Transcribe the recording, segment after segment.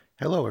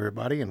Hello,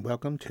 everybody, and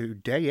welcome to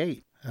Day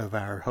 8 of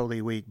our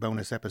Holy Week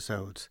bonus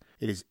episodes.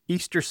 It is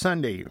Easter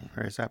Sunday,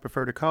 or as I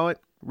prefer to call it,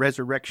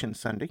 Resurrection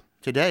Sunday.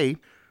 Today,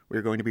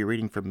 we're going to be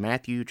reading from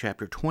Matthew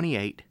chapter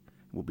 28.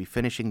 We'll be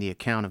finishing the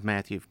account of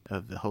Matthew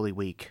of the Holy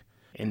Week,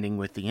 ending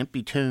with the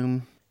empty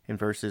tomb in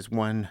verses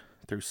 1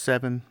 through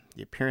 7,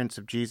 the appearance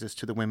of Jesus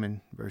to the women,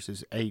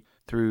 verses 8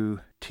 through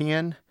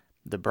 10,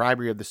 the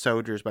bribery of the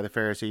soldiers by the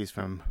Pharisees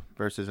from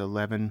verses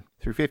 11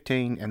 through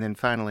 15, and then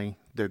finally,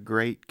 the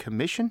Great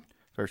Commission,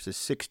 verses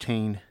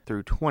 16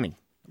 through 20.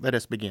 Let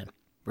us begin.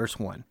 Verse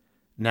 1.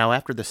 Now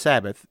after the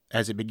Sabbath,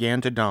 as it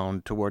began to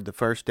dawn toward the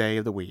first day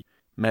of the week,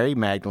 Mary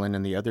Magdalene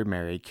and the other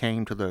Mary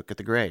came to look at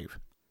the grave.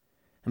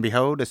 And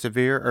behold, a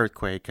severe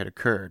earthquake had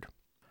occurred.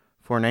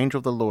 For an angel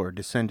of the Lord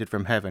descended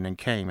from heaven and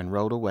came and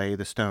rolled away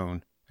the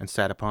stone and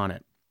sat upon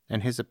it.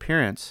 And his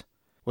appearance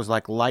was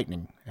like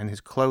lightning, and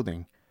his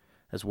clothing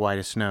as white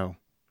as snow.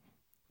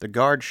 The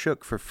guards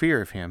shook for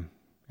fear of him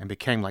and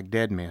became like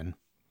dead men.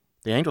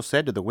 The angel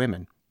said to the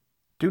women,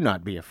 "Do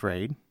not be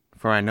afraid,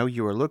 for I know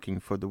you are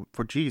looking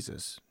for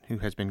Jesus, who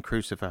has been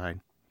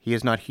crucified. He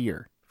is not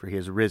here, for he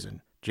is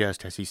risen,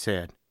 just as he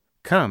said.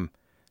 Come,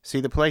 see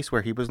the place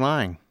where he was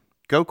lying.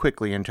 Go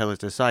quickly and tell his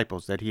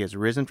disciples that he has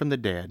risen from the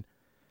dead,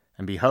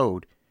 and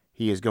behold,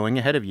 he is going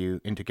ahead of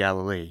you into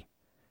Galilee.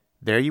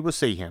 There you will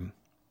see him.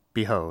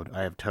 Behold,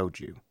 I have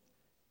told you."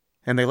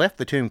 And they left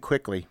the tomb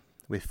quickly,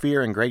 with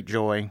fear and great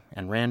joy,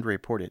 and ran to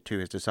report it to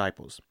his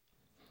disciples.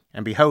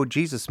 And behold,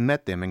 Jesus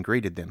met them and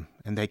greeted them,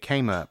 and they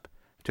came up,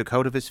 took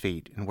hold of his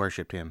feet, and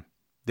worshipped him.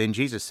 Then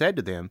Jesus said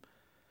to them,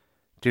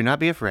 "Do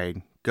not be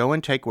afraid. Go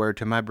and take word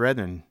to my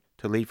brethren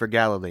to leave for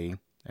Galilee,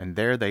 and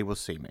there they will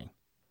see me."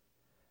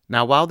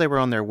 Now while they were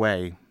on their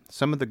way,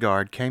 some of the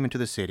guard came into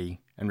the city,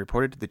 and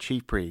reported to the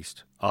chief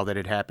priests all that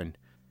had happened.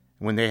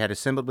 And when they had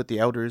assembled with the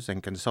elders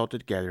and consulted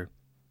together,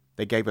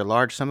 they gave a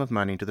large sum of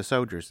money to the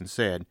soldiers, and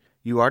said,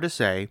 "You are to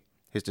say,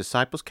 his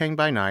disciples came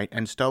by night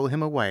and stole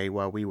him away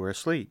while we were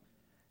asleep.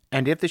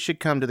 And if this should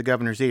come to the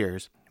governor's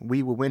ears,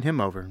 we will win him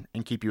over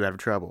and keep you out of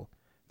trouble."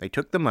 They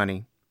took the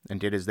money and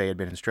did as they had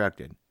been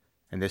instructed.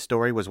 And this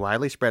story was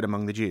widely spread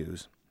among the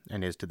Jews,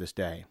 and is to this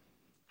day.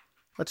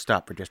 Let's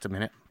stop for just a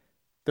minute.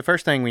 The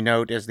first thing we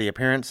note is the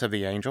appearance of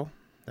the angel.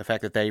 The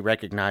fact that they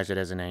recognize it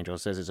as an angel. It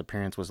says his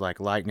appearance was like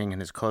lightning and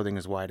his clothing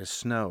as white as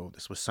snow.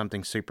 This was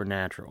something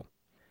supernatural.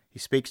 He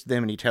speaks to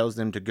them and he tells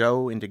them to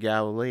go into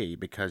Galilee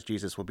because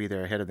Jesus will be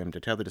there ahead of them, to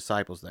tell the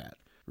disciples that.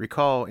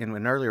 Recall in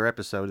an earlier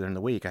episode in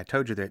the week, I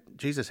told you that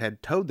Jesus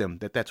had told them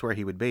that that's where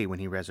he would be when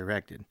he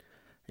resurrected.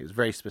 He was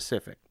very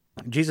specific.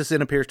 Jesus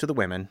then appears to the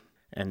women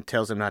and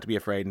tells them not to be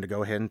afraid and to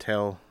go ahead and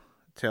tell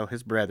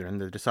his brethren,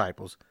 the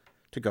disciples,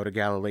 to go to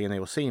Galilee and they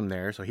will see him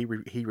there. So he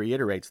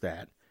reiterates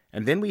that.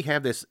 And then we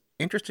have this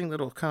interesting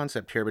little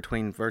concept here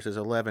between verses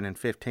 11 and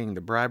 15,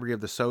 the bribery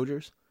of the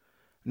soldiers.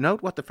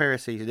 Note what the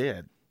Pharisees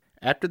did.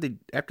 After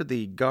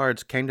the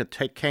guards came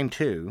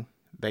to,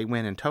 they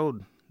went and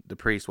told the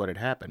priest what had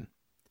happened.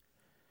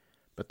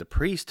 But the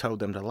priest told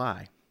them to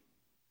lie.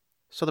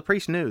 So the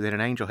priest knew that an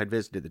angel had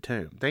visited the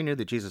tomb. They knew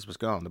that Jesus was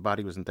gone, the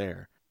body wasn't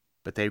there.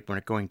 But they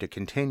weren't going to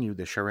continue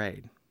the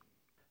charade.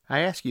 I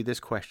ask you this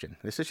question.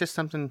 This is just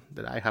something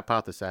that I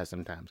hypothesize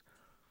sometimes.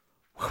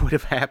 What would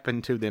have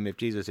happened to them if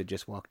Jesus had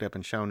just walked up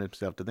and shown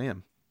himself to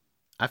them?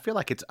 I feel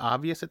like it's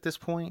obvious at this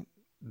point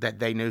that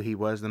they knew he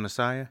was the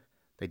Messiah.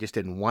 They just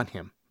didn't want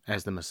him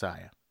as the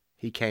Messiah.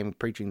 He came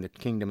preaching the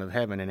kingdom of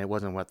heaven, and it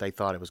wasn't what they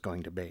thought it was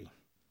going to be.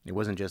 It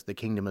wasn't just the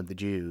kingdom of the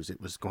Jews. It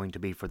was going to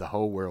be for the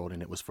whole world,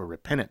 and it was for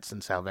repentance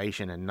and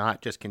salvation, and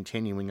not just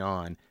continuing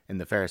on in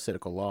the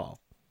Pharisaical law.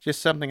 Just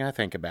something I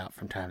think about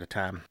from time to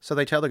time. So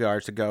they tell the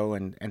guards to go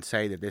and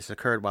say that this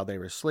occurred while they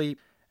were asleep,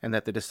 and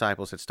that the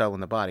disciples had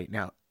stolen the body.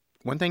 Now,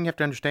 one thing you have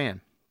to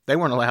understand, they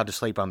weren't allowed to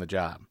sleep on the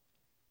job.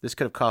 This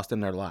could have cost them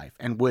their life,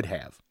 and would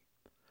have.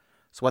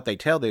 So what they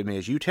tell them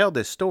is, you tell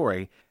this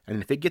story,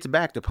 and if it gets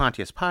back to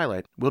Pontius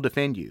Pilate, we'll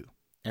defend you.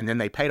 And then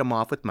they paid him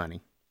off with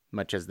money,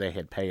 much as they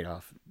had paid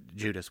off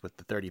Judas with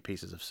the 30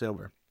 pieces of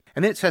silver.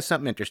 And then it says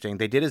something interesting.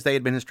 They did as they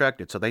had been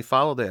instructed. So they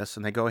follow this,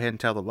 and they go ahead and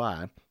tell the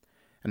lie.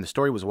 And the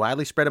story was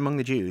widely spread among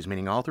the Jews,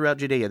 meaning all throughout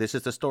Judea. This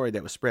is the story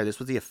that was spread. This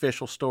was the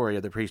official story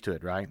of the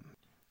priesthood, right?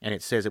 And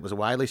it says it was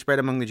widely spread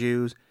among the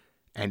Jews,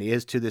 and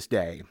is to this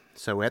day.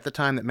 So at the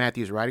time that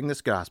Matthew's writing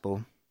this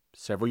gospel,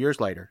 several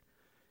years later,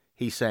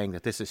 he's saying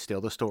that this is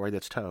still the story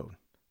that's told,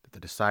 that the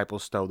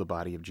disciples stole the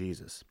body of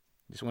Jesus.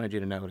 Just wanted you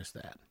to notice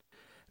that.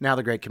 Now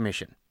the Great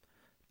Commission.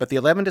 But the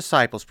 11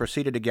 disciples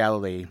proceeded to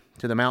Galilee,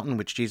 to the mountain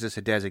which Jesus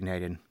had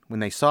designated. When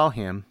they saw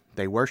him,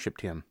 they worshipped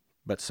him,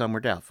 but some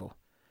were doubtful.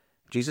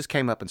 Jesus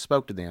came up and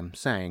spoke to them,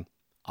 saying,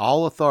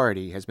 "All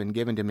authority has been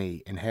given to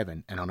me in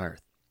heaven and on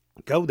earth.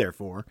 Go,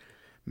 therefore,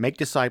 make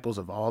disciples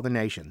of all the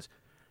nations,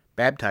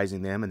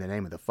 baptizing them in the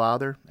name of the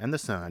Father, and the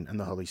Son, and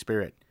the Holy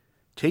Spirit,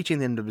 teaching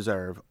them to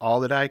observe all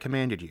that I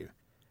commanded you.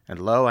 And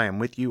lo, I am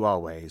with you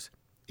always,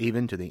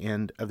 even to the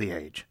end of the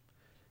age."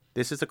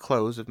 This is the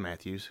close of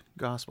Matthew's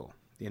gospel,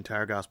 the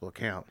entire gospel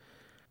account.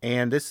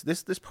 And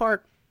this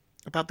part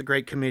about the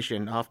Great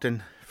Commission,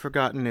 often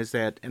forgotten, is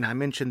that, and I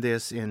mentioned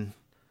this in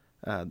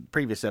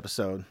previous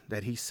episode,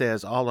 that he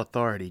says, all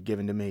authority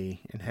given to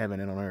me in heaven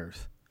and on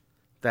earth.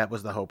 That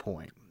was the whole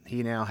point.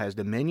 He now has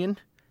dominion,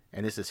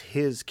 and this is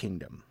his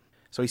kingdom.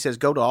 So he says,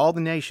 go to all the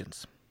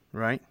nations,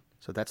 right?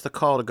 So that's the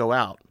call to go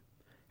out.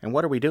 And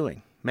what are we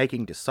doing?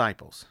 Making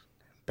disciples,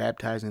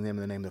 baptizing them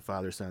in the name of the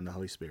Father, Son, and the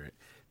Holy Spirit.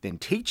 Then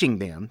teaching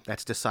them,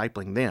 that's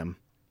discipling them,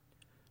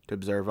 to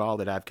observe all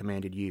that I've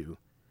commanded you.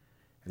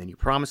 And then he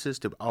promises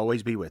to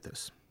always be with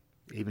us,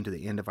 even to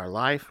the end of our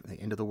life, the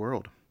end of the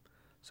world.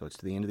 So it's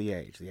to the end of the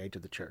age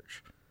of the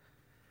church.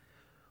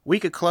 We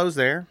could close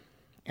there,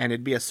 and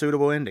it'd be a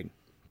suitable ending.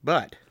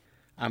 But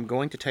I'm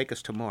going to take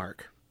us to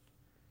Mark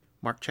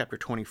chapter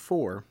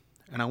 24,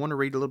 and I want to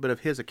read a little bit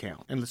of his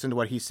account and listen to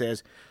what he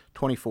says,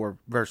 24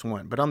 verse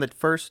 1. But on the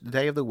first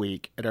day of the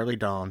week, at early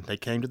dawn, they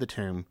came to the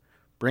tomb,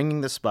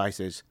 bringing the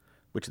spices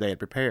which they had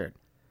prepared.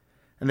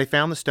 And they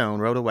found the stone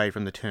rolled away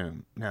from the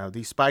tomb. Now,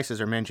 these spices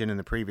are mentioned in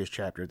the previous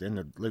chapter,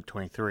 in Luke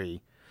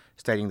 23,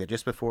 stating that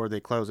just before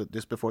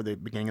the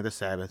beginning of the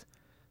Sabbath,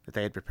 that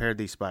they had prepared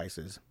these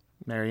spices,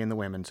 Mary and the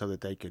women, so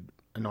that they could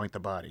anoint the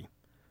body.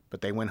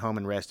 But they went home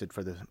and rested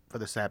for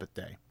the Sabbath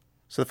day.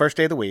 So the first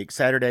day of the week,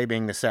 Saturday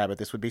being the Sabbath,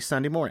 this would be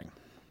Sunday morning.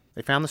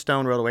 They found the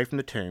stone rolled away from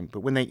the tomb, but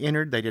when they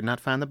entered, they did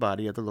not find the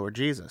body of the Lord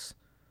Jesus.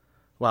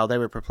 While they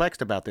were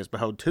perplexed about this,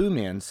 behold, 2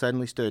 men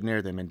suddenly stood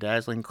near them in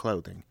dazzling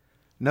clothing.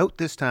 Note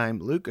this time,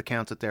 Luke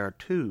accounts that there are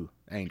 2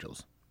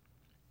 angels.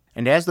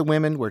 And as the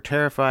women were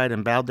terrified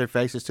and bowed their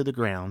faces to the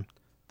ground,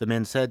 the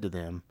men said to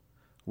them,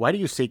 Why do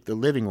you seek the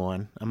living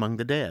one among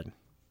the dead?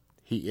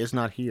 He is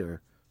not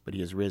here, but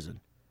he is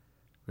risen.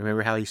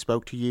 Remember how he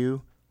spoke to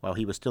you while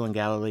he was still in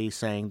Galilee,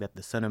 saying that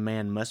the Son of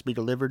Man must be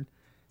delivered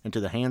into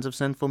the hands of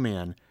sinful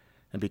men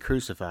and be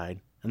crucified,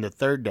 and the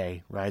 3rd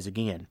day rise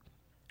again.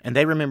 And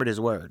they remembered his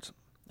words,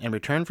 and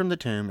returned from the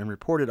tomb, and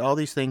reported all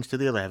these things to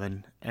the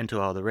 11 and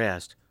to all the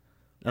rest.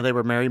 Now they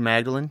were Mary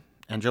Magdalene,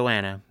 and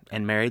Joanna,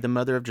 and Mary the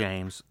mother of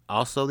James.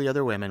 Also the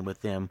other women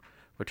with them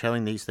were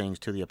telling these things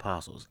to the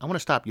apostles. I want to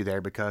stop you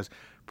there because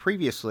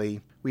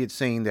previously we had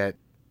seen that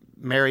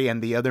Mary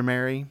and the other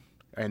Mary,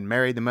 and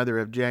Mary the mother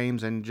of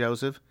James and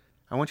Joseph,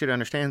 I want you to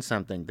understand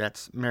something.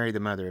 That's Mary the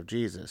mother of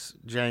Jesus.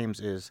 James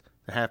is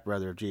the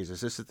half-brother of Jesus.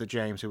 This is the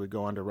James who would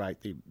go on to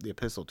write the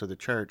epistle to the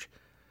church,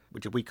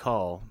 which we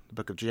call the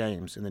book of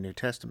James in the New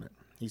Testament.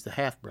 He's the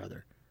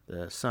half-brother,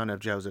 the son of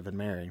Joseph and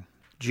Mary.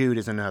 Jude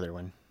is another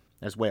one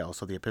as well.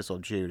 So the epistle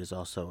of Jude is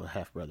also a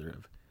half-brother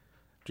of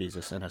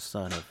Jesus and a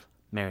son of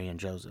Mary and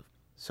Joseph.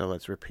 So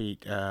let's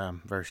repeat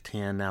verse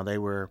 10. Now they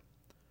were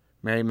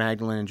Mary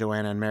Magdalene and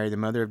Joanna and Mary the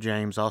mother of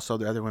James. Also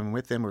the other women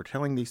with them were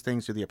telling these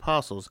things to the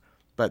apostles.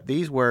 But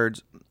these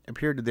words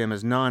appeared to them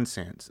as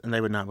nonsense, and they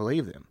would not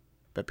believe them.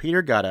 But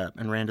Peter got up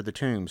and ran to the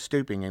tomb.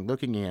 Stooping and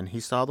looking in, he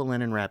saw the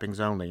linen wrappings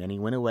only, and he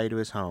went away to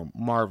his home,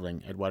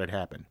 marveling at what had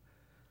happened.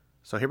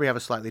 So here we have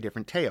a slightly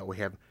different tale. We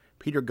have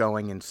Peter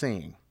going and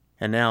seeing.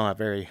 And now a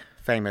very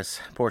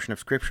famous portion of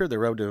Scripture, the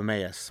road to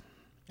Emmaus.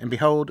 And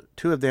behold,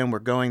 2 of them were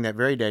going that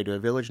very day to a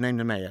village named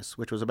Emmaus,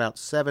 which was about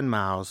 7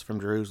 miles from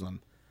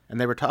Jerusalem.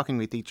 And they were talking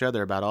with each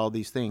other about all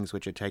these things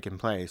which had taken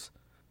place.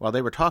 While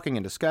they were talking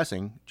and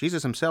discussing,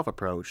 Jesus himself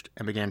approached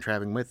and began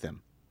traveling with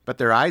them. But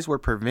their eyes were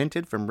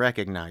prevented from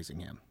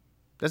recognizing him.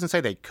 It doesn't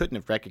say they couldn't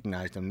have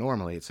recognized him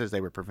normally. It says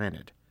they were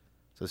prevented.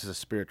 So this is a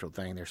spiritual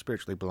thing. They're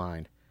spiritually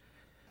blind.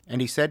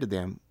 And he said to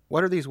them,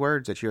 What are these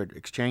words that you are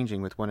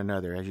exchanging with one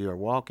another as you are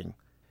walking?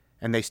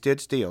 And they stood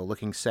still,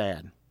 looking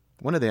sad.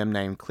 One of them,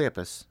 named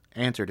Cleopas,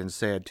 answered and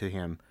said to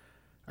him,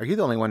 Are you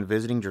the only one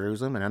visiting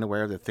Jerusalem and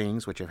unaware of the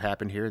things which have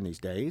happened here in these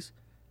days?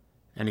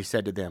 And he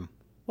said to them,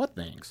 What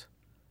things?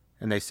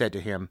 And they said to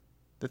him,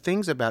 The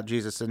things about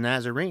Jesus the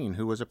Nazarene,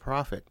 who was a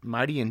prophet,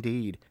 mighty in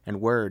deed and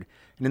word,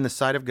 and in the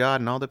sight of God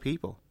and all the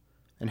people,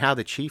 and how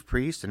the chief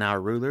priests and our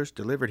rulers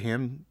delivered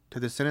him to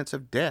the sentence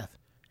of death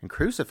and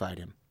crucified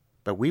him.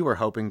 But we were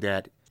hoping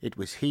that it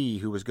was he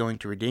who was going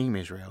to redeem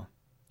Israel.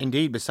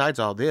 Indeed, besides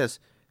all this,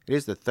 it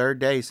is the 3rd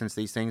day since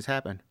these things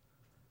happened.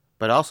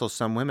 But also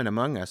some women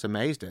among us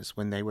amazed us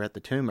when they were at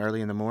the tomb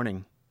early in the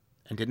morning,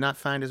 and did not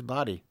find his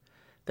body.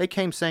 They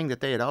came saying that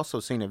they had also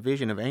seen a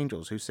vision of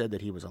angels who said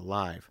that he was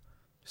alive.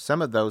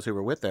 Some of those who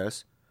were with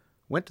us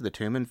went to the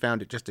tomb and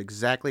found it just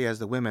exactly as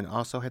the women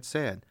also had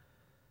said.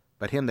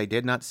 But him they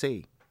did not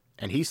see.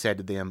 And he said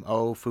to them,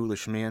 O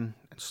foolish men,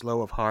 and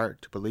slow of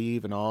heart to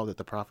believe in all that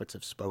the prophets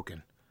have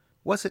spoken.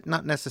 Was it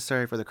not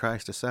necessary for the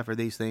Christ to suffer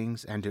these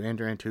things and to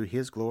enter into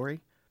his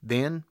glory?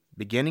 Then,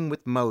 beginning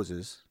with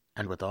Moses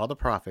and with all the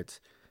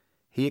prophets,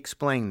 he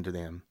explained to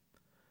them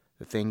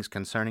the things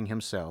concerning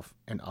himself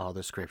in all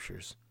the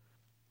Scriptures.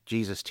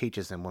 Jesus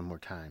teaches them one more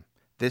time.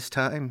 This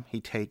time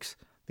he takes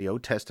the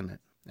Old Testament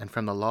and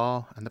from the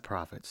law and the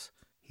prophets,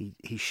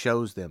 he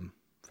shows them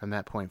from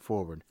that point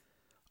forward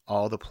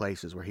all the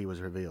places where he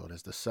was revealed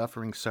as the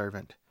suffering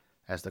servant,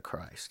 as the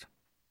Christ.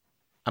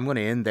 I'm going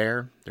to end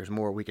there. There's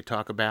more we could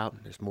talk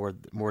about. There's more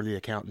of the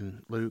account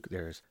in Luke.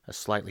 There's a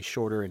slightly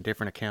shorter and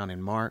different account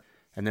in Mark.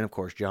 And then, of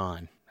course,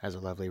 John has a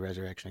lovely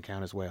resurrection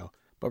account as well.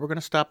 But we're going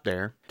to stop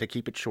there to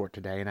keep it short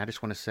today. And I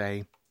just want to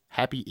say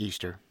Happy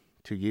Easter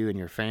to you and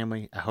your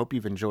family. I hope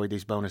you've enjoyed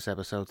these bonus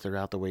episodes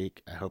throughout the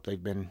week. I hope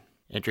they've been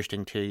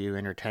interesting to you,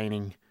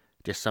 entertaining,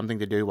 just something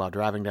to do while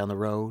driving down the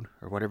road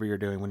or whatever you're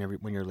doing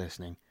when you're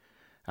listening.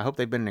 I hope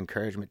they've been an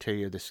encouragement to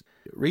you.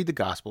 Read the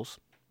Gospels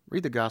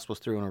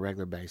through on a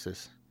regular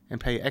basis, and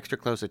pay extra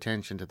close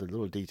attention to the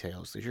little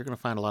details, because you're going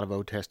to find a lot of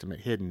Old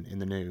Testament hidden in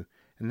the New,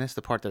 and that's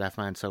the part that I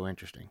find so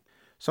interesting.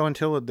 So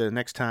until the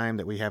next time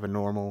that we have a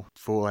normal,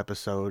 full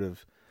episode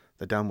of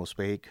The Dumb Will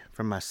Speak,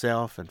 from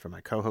myself and from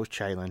my co-host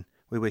Chalon,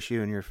 we wish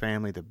you and your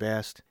family the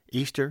best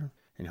Easter,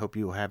 and hope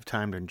you will have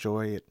time to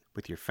enjoy it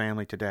with your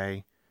family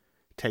today.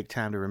 Take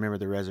time to remember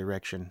the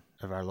resurrection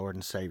of our Lord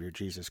and Savior,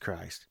 Jesus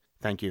Christ.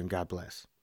 Thank you, and God bless.